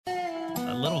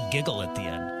little giggle at the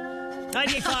end.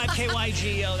 95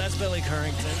 KYGO, that's Billy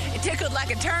Currington. It tickled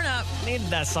like a turnip. Needed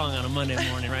that song on a Monday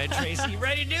morning, right, Tracy?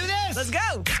 Ready to do this? Let's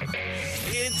go.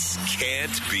 It's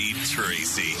Can't Beat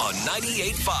Tracy on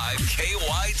 98.5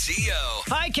 KYGO.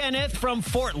 Hi, Kenneth from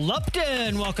Fort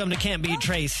Lupton. Welcome to Can't Beat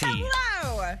Tracy.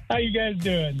 Hello. How you guys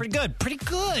doing? Pretty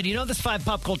good. You know, this 5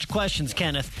 pop culture questions,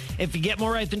 Kenneth. If you get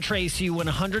more right than Tracy, you win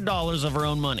 $100 of her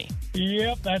own money.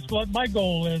 Yep, that's what my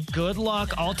goal is. Good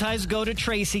luck. All ties go to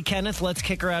Tracy. Kenneth, let's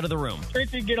kick her out of the room.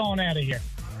 Tracy, get on out of here.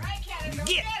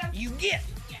 You get.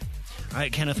 All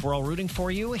right, Kenneth, we're all rooting for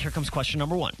you. Here comes question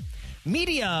number 1.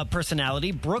 Media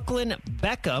personality Brooklyn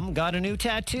Beckham got a new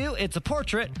tattoo. It's a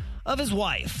portrait of his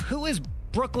wife. Who is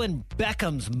Brooklyn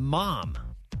Beckham's mom?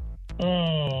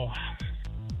 Oh,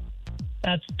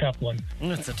 that's a tough one.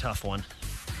 That's a tough one.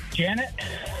 Janet?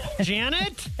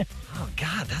 Janet? Oh,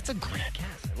 God, that's a great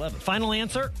guess. I love it. Final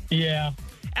answer? Yeah.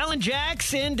 Alan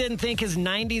Jackson didn't think his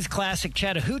 90s classic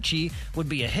Chattahoochee would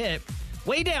be a hit.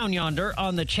 Way down yonder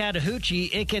on the Chattahoochee,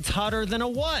 it gets hotter than a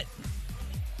what?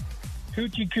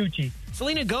 Coochie coochie.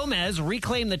 Selena Gomez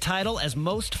reclaimed the title as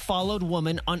most followed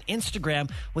woman on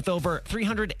Instagram with over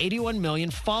 381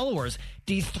 million followers,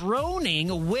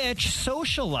 dethroning which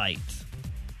socialite?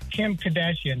 Kim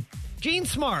Kardashian. Jean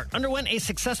Smart underwent a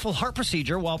successful heart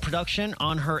procedure while production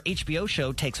on her HBO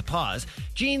show takes a pause.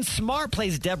 Jean Smart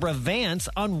plays Deborah Vance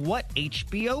on what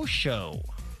HBO show?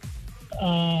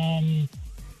 I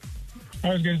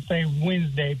was going to say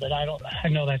Wednesday, but I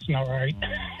know that's not right.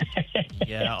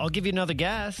 Yeah, I'll give you another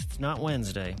guess. It's not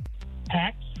Wednesday.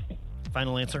 Hacks?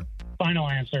 Final answer? Final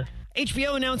answer.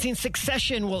 HBO announcing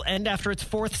Succession will end after its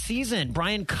 4th season.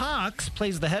 Brian Cox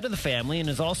plays the head of the family and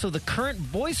is also the current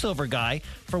voiceover guy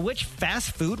for which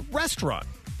fast food restaurant?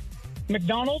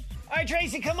 McDonald's? All right,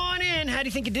 Tracy, come on in. How do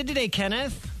you think you did today,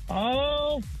 Kenneth?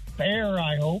 Oh, fair,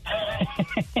 I hope.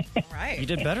 All right. You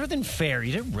did better than fair.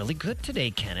 You did really good today,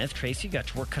 Kenneth. Tracy, you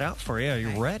got your work cut out for you. Are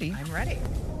you ready? I'm ready.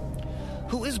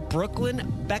 Who is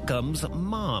Brooklyn Beckham's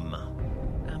mom?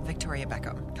 Victoria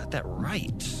Beckham. Got that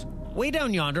right. Way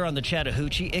down yonder on the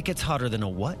Chattahoochee, it gets hotter than a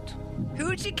what?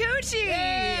 Hoochie coochie.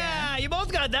 Yeah, you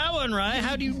both got that one right.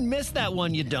 How do you miss that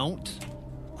one? You don't.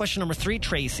 Question number 3,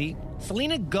 Tracy.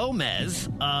 Selena Gomez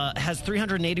has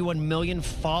 381 million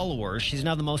followers. She's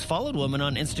now the most followed woman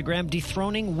on Instagram,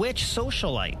 dethroning which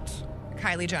socialite?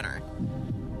 Kylie Jenner.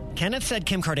 Kenneth said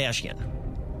Kim Kardashian.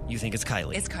 You think it's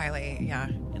Kylie? It's Kylie, yeah.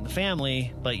 In the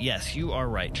family, but yes, you are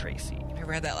right, Tracy. I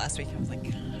read that last week. I was like,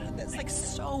 God, that's like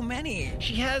so many.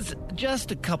 She has just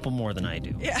a couple more than I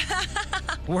do. Yeah.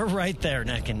 We're right there,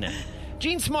 neck and neck.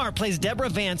 Jean Smart plays Deborah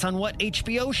Vance on what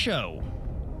HBO show?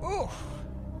 Ooh.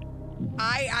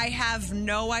 I have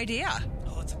no idea.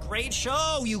 Oh, it's a great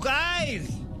show, you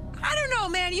guys. I don't know,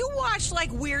 man. You watch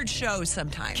like weird shows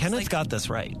sometimes. Kenneth like, got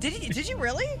this right. Did you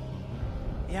really?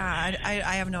 Yeah,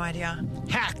 I have no idea.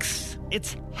 Hacks.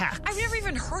 It's Hacks. I've never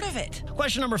even heard of it.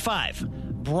 Question number 5.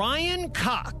 Brian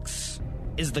Cox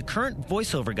is the current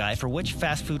voiceover guy for which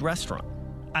fast food restaurant?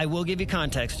 I will give you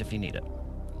context if you need it.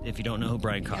 If you don't know who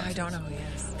Brian Cox is. I don't know who he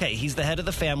is. Okay, he's the head of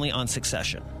the family on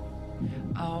Succession.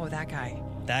 Oh, that guy.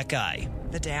 That guy.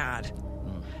 The dad.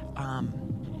 I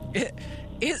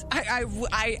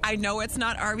know it's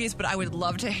not Arby's, but I would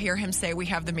love to hear him say we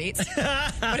have the meats.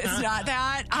 But it's not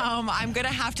that. I'm going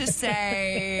to have to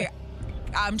say,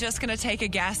 I'm just going to take a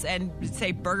guess and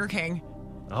say Burger King.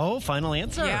 Oh, final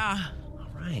answer? Yeah. All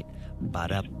right.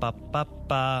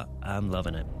 Ba-da-ba-ba-ba. I'm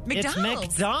loving it. McDonald's.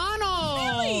 It's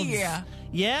McDonald's. Really?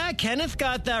 Yeah, Kenneth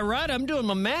got that right. I'm doing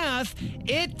my math.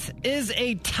 It is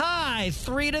a tie.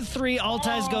 3-3. All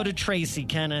ties go to Tracy,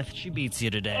 Kenneth. She beats you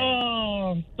today.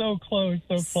 Oh, so close,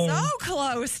 so close. So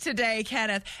close today,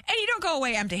 Kenneth. And you don't go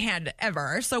away empty-handed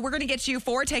ever. So we're going to get you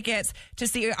 4 tickets to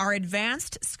see our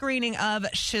advanced screening of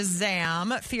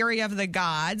Shazam, Fury of the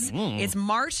Gods. It's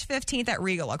March 15th at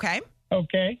Regal, okay?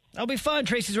 Okay. That'll be fun.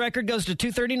 Tracy's record goes to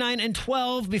 239 and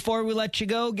 12. Before we let you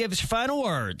go, give us your final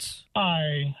words.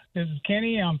 Hi, this is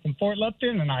Kenny. I'm from Fort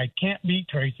Lupton, and I can't beat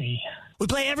Tracy. We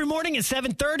play every morning at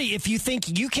 7:30. If you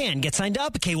think you can, get signed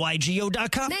up at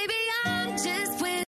KYGO.com. Maybe I'm just